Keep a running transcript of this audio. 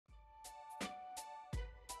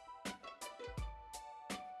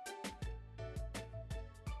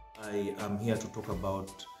I am here to talk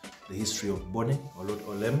about the history of Bonnie Olot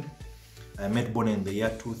Olem. I met Bonnie in the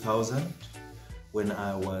year 2000 when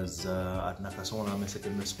I was at Nakasonga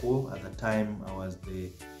Secondary School. At the time, I was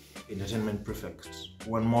the entertainment prefect.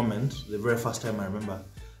 One moment, the very first time I remember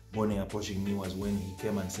Bonnie approaching me was when he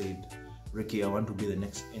came and said, "Ricky, I want to be the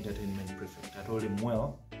next entertainment prefect." I told him,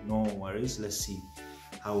 well, no worries, let's see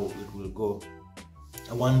how it will go.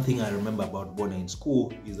 One thing I remember about Bonnie in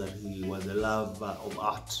school is that he was a lover of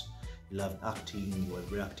art. He loved acting, he was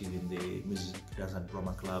very active in the music, dance and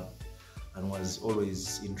drama club, and was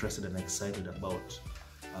always interested and excited about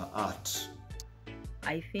art.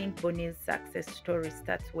 I think Bonnie's success story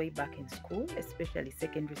starts way back in school, especially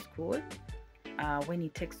secondary school, when he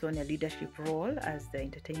takes on a leadership role as the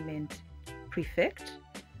entertainment prefect,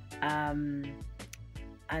 and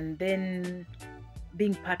then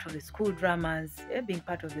being part of the school dramas, being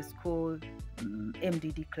part of the school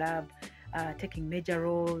MDD club, taking major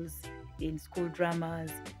roles in school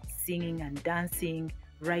dramas, singing and dancing,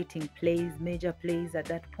 writing plays, major plays at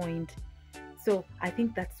that point. So I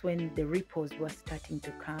think that's when the ripples were starting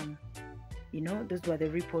to come. You know, those were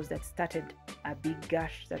the ripples that started a big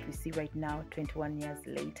gush that we see right now, 21 years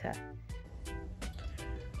later.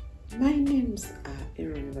 My name's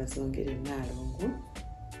Aaron Bazongere Nalongo.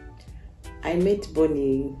 I met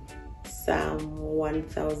Bonnie some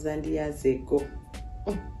 1,000 years ago.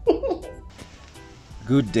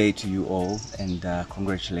 Good day to you all, and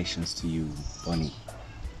congratulations to you, Bonnie,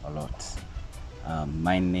 a lot.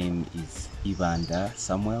 My name is Ivanda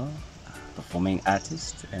Samuel, performing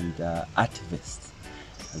artist and activist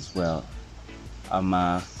as well. I'm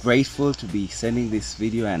grateful to be sending this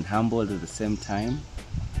video and humbled at the same time.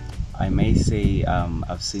 I may say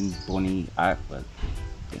I've seen Bonnie art, but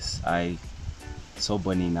yes, I saw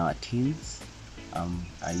Bonnie in our teens.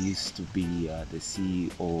 I used to be the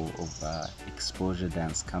CEO of Exposure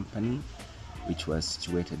Dance Company, which was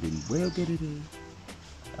situated in Bweyogerere.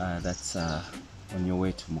 That's on your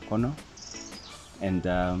way to Mukono. And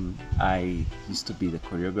I used to be the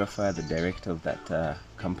choreographer, the director of that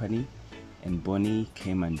company. And Bonnie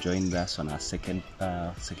came and joined us on our second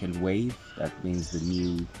wave. That means the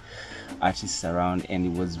new artists around. And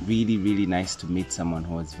it was really, really nice to meet someone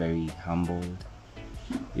who was very humbled.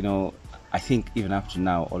 You know, I think even up to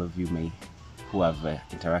now, all of you who have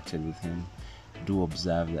interacted with him, do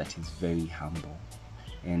observe that he's very humble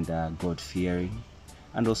and God-fearing,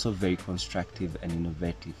 and also very constructive and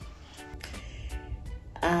innovative.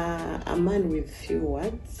 A man with few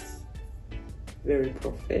words, very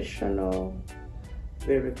professional,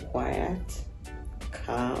 very quiet,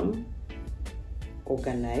 calm,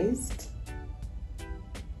 organized.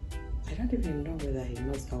 I don't even know whether he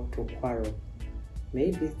knows how to quarrel.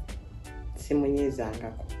 Maybe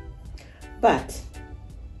but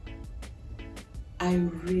I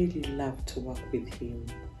really love to work with him.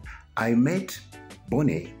 I met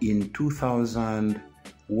Bonnie in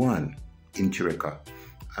 2001 in Chireka,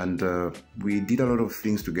 and we did a lot of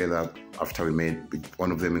things together after we met.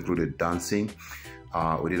 One of them included dancing.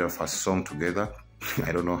 We did our first song together.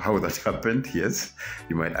 I don't know how that happened. Yes,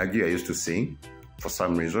 you might argue I used to sing. For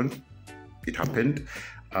some reason, it happened.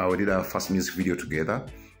 We did our first music video together,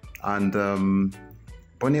 and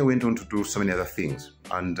Bonnie went on to do so many other things.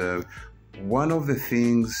 And one of the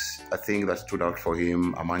things I think that stood out for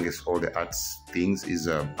him amongst all the arts things is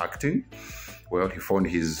acting. Well, he found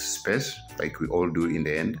his space, like we all do in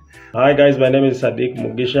the end. Hi guys, my name is Sadiq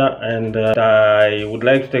Mugisha, and I would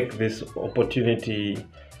like to take this opportunity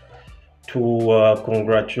to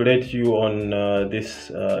congratulate you on this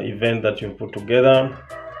event that you've put together.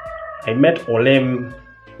 I met Olem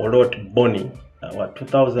Olot Bonnie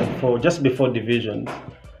 2004, just before divisions,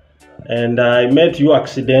 and I met you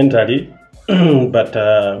accidentally, but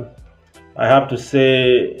I have to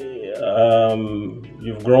say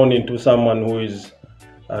you've grown into someone who is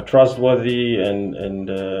trustworthy and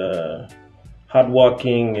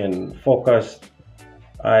hardworking and focused.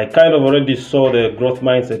 I kind of already saw the growth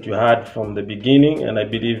mindset you had from the beginning, and I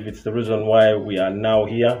believe it's the reason why we are now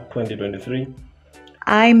here, 2023.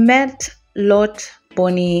 I met Lot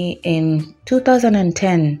Bonnie in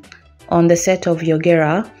 2010 on the set of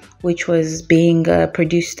Yogera, which was being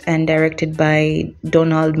produced and directed by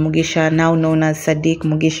Donald Mugisha, now known as Sadiq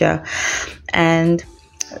Mugisha. And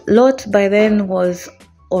Lot by then was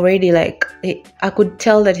already like, I could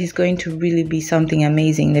tell that he's going to really be something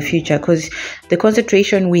amazing in the future, because the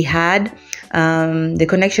concentration we had, the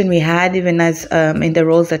connection we had, even as in the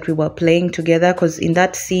roles that we were playing together, because in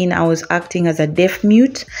that scene I was acting as a deaf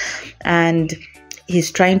mute and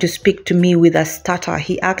he's trying to speak to me with a stutter.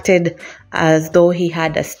 He acted as though he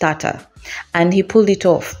had a stutter and he pulled it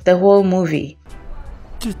off the whole movie.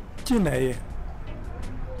 Jina ye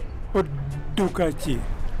oduka chi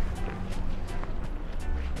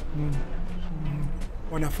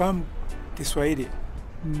wanafahamu Kiswahili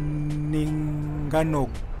ni ngano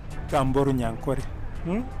Gamboru Nyankore.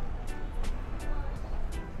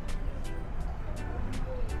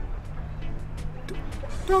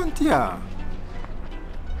 Don't ya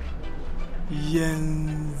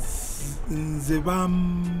Yenzebam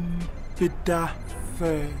Pita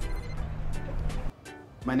Fe.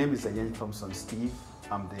 My name is Again Thompson Steve.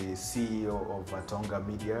 I'm the CEO of Tonga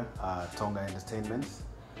Media, Tonga Entertainment.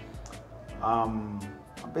 I'm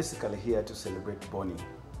basically here to celebrate Bonnie,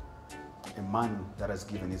 a man that has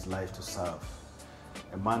given his life to serve,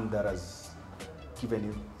 a man that has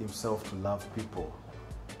given himself to love people,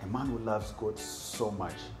 a man who loves God so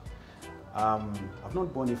much. I've known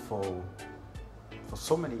Bonnie for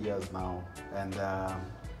so many years now, and I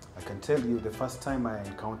can tell you the first time I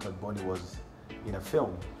encountered Bonnie was in a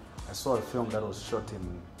film. I saw a film that was shot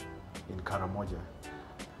in Karamoja.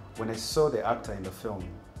 When I saw the actor in the film,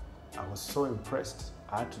 I was so impressed.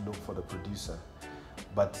 I had to look for the producer,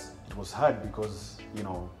 but it was hard because, you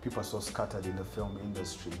know, people are so scattered in the film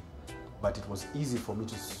industry. But it was easy for me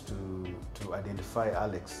to identify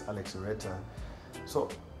Alex Ureta. So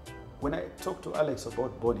when I talked to Alex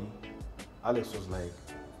about Bonnie, Alex was like,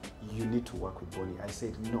 "You need to work with Bonnie." I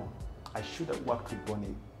said, "No, I should have worked with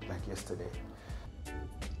Bonnie like yesterday."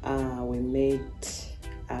 We met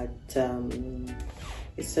at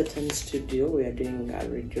a certain studio. We are doing a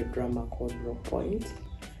radio drama called Rock Point.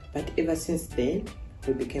 But ever since then,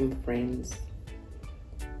 we became friends,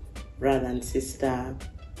 brother and sister,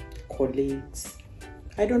 colleagues.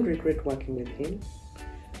 I don't regret working with him.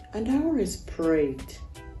 And I always prayed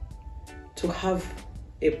to have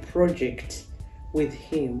a project with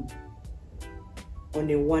him on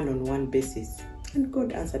a one-on-one basis. And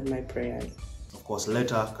God answered my prayers. Of course,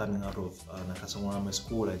 later, coming out of Nakasonga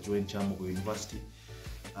School, I joined Chamugo University.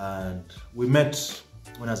 And we met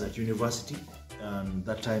when I was at university. And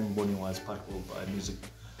that time, Bonnie was part of a music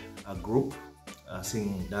group,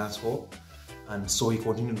 singing dance hall. And so he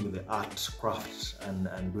continued with the art, craft,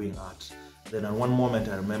 and doing art. Then at one moment,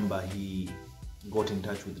 I remember he got in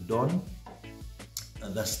touch with Don.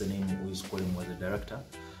 And that's the name we used to call him, was the director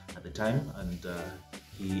at the time. And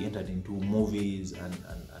he entered into movies and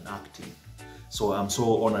acting. So I'm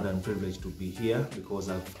so honored and privileged to be here because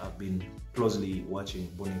I've been closely watching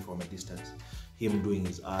Bonnie from a distance. Him doing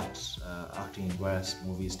his art, acting in various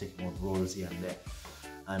movies, taking on roles here and there.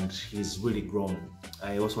 And he's really grown.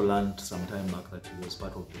 I also learned some time back that he was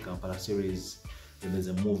part of the Kampala series. And there's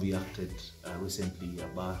a movie acted recently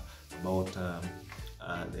about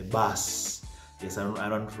the bus. Yes, I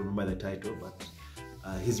don't remember the title, but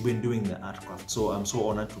he's been doing the art craft. So I'm so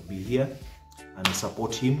honored to be here and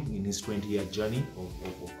support him in his 20-year journey of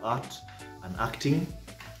art and acting.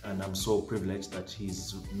 And I'm so privileged that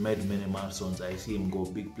he's made many milestones. I see him go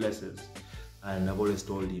big places. And I've always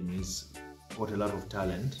told him he's got a lot of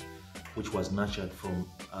talent, which was nurtured from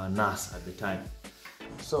NAS at the time.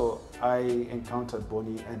 So I encountered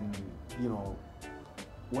Bonnie, and you know,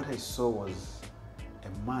 what I saw was a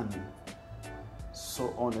man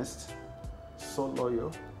so honest, so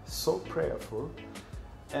loyal, so prayerful,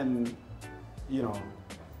 and you know,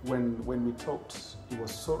 when we talked, he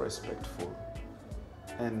was so respectful,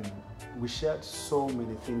 and we shared so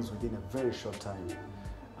many things within a very short time,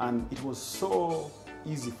 and it was so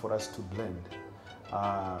easy for us to blend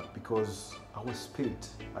because our spirit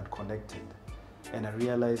had connected, and I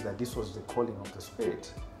realized that this was the calling of the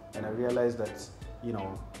spirit, and I realized that, you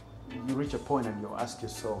know, you reach a point and you ask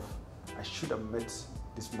yourself, I should have met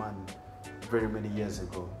this man very many years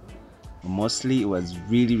ago. Mostly it was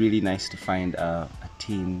really, really nice to find a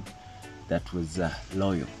team that was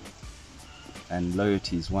loyal. And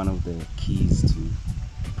loyalty is one of the keys to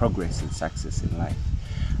progress and success in life.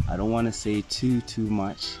 I don't want to say too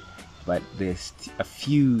much, but there's a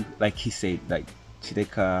few, like he said, like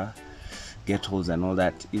Chideka, Ghettos and all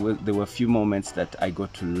that. There were a few moments that I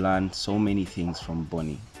got to learn so many things from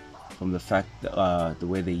Bonnie. From the fact that, the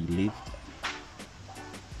way they lived.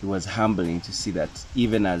 It was humbling to see that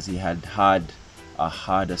even as he had a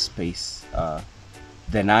harder space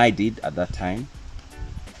than I did at that time,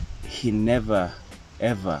 he never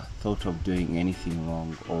ever thought of doing anything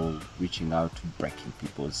wrong or reaching out to breaking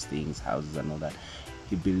people's things, houses and all that.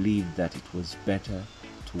 He believed that it was better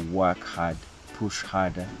to work hard, push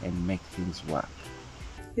harder and make things work.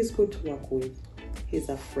 He's good to work with. He's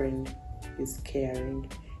a friend. He's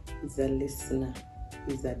caring. He's a listener.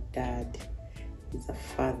 He's a dad. He's a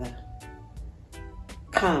father.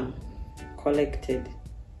 Calm, collected,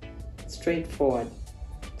 straightforward,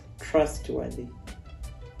 trustworthy.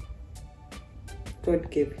 God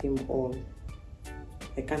gave him all.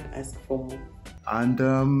 I can't ask for more.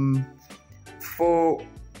 And for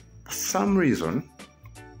some reason,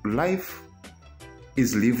 life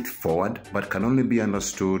is lived forward but can only be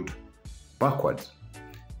understood backwards.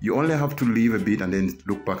 You only have to live a bit and then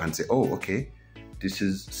look back and say, oh, okay, this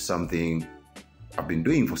is something I've been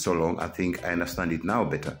doing for so long. I think I understand it now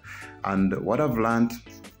better. And what I've learned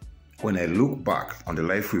when I look back on the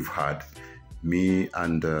life we've had, me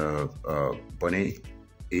and Bonnie,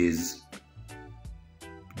 is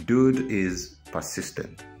dude is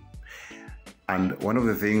persistent. And one of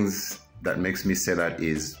the things that makes me say that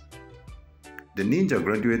is the ninja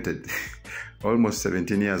graduated almost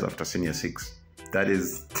 17 years after senior 6. That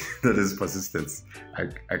is persistence.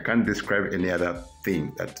 I can't describe any other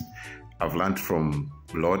thing that I've learned from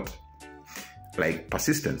Lord, like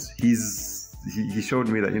persistence. He showed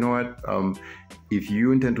me that, you know what, if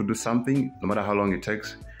you intend to do something, no matter how long it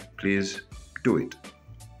takes, please do it.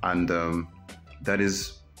 And that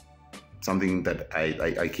is something that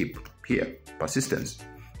I keep here, persistence.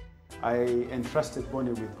 I entrusted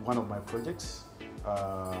Bonnie with one of my projects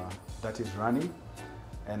that is running,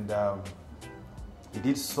 and he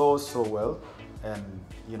did so well, and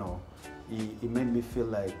you know, he made me feel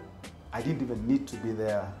like I didn't even need to be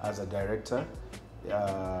there as a director.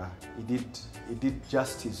 He did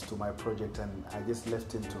justice to my project, and I just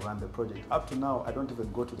left him to run the project. Up to now, I don't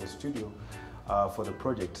even go to the studio for the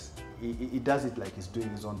project. He does it like he's doing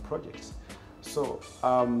his own projects. So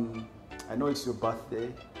I know it's your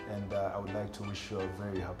birthday, and I would like to wish you a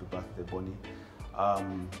very happy birthday, Bonnie.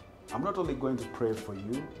 I'm not only going to pray for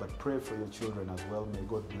you, but pray for your children as well. May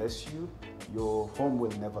God bless you. Your home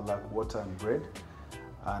will never lack water and bread,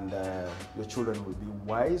 and your children will be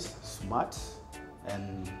wise, smart,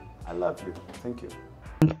 and I love you. Thank you.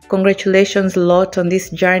 Congratulations a lot on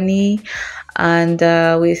this journey, and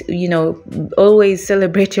we, you know, always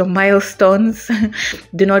celebrate your milestones.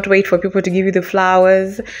 Do not wait for people to give you the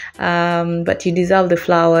flowers, but you deserve the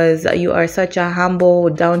flowers. You are such a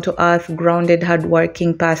humble, down-to-earth, grounded,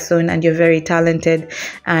 hardworking person, and you're very talented,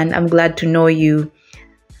 and I'm glad to know you.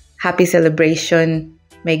 Happy celebration.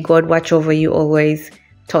 May God watch over you always.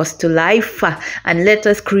 Toast to life, and let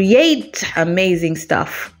us create amazing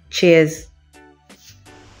stuff. Cheers.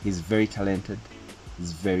 He's very talented,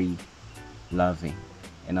 he's very loving,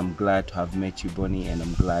 and I'm glad to have met you, Bonnie, and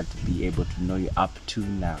I'm glad to be able to know you up to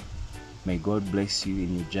now. May God bless you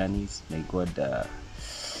in your journeys. May God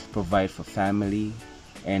provide for family,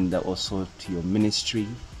 and also to your ministry.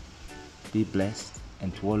 Be blessed,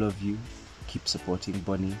 and to all of you, keep supporting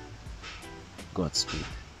Bonnie. Godspeed.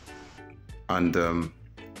 And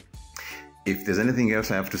if there's anything else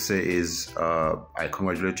I have to say is I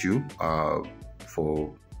congratulate you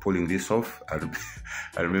for pulling this off.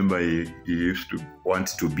 I remember he used to want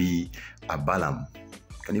to be a Balaam.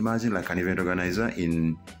 Can you imagine, like an event organizer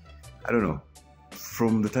in, I don't know,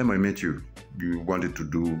 from the time I met you, you wanted to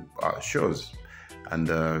do shows, and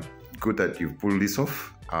good that you pulled this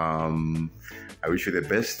off. I wish you the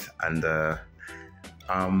best, and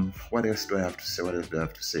what else do I have to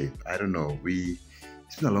say? I don't know.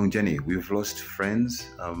 It's been a long journey. We've lost friends,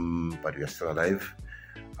 but we are still alive.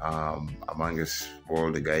 Among us,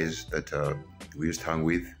 all the guys that we used to hang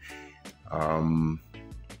with. I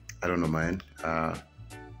don't know, man.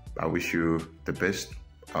 I wish you the best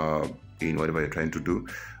in whatever you're trying to do.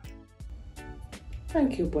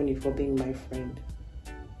 Thank you, Bonnie, for being my friend.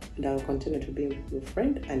 And I'll continue to be your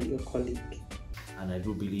friend and your colleague. And I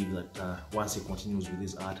do believe that once he continues with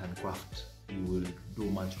his art and craft, he will do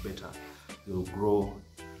much better. He will grow,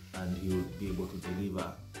 and he will be able to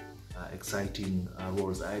deliver exciting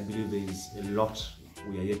roles. I believe there is a lot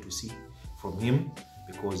we are yet to see from him,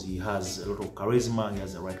 because he has a lot of charisma, he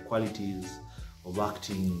has the right qualities of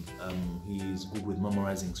acting, he is good with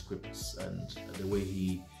memorizing scripts, and the way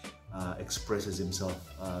he expresses himself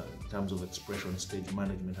in terms of expression, stage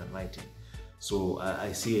management and lighting. So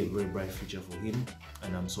I see a very bright future for him,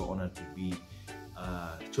 and I'm so honored to be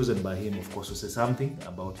chosen by him, of course, to say something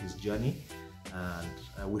about his journey, and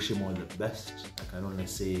I wish him all the best. I can only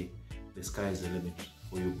say the sky is the limit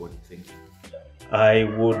for you, Bonnie. Thank you. I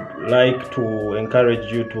would like to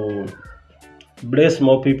encourage you to bless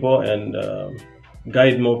more people and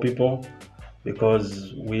guide more people,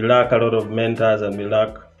 because we lack a lot of mentors, and we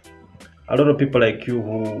lack a lot of people like you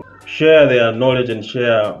who share their knowledge and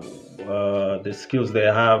share the skills they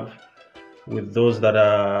have with those that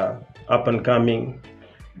are up and coming.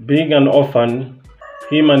 Being an orphan,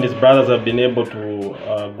 him and his brothers have been able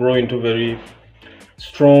to grow into very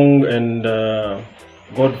strong and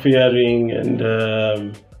God-fearing and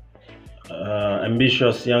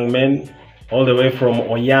ambitious young men, all the way from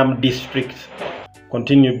Oyam district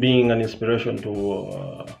continue being an inspiration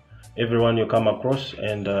to everyone you come across,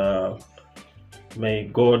 and may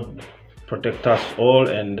God protect us all,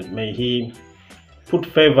 and may He put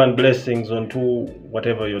favor and blessings onto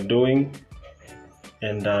whatever you're doing.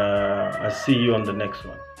 And I'll see you on the next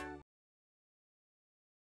one.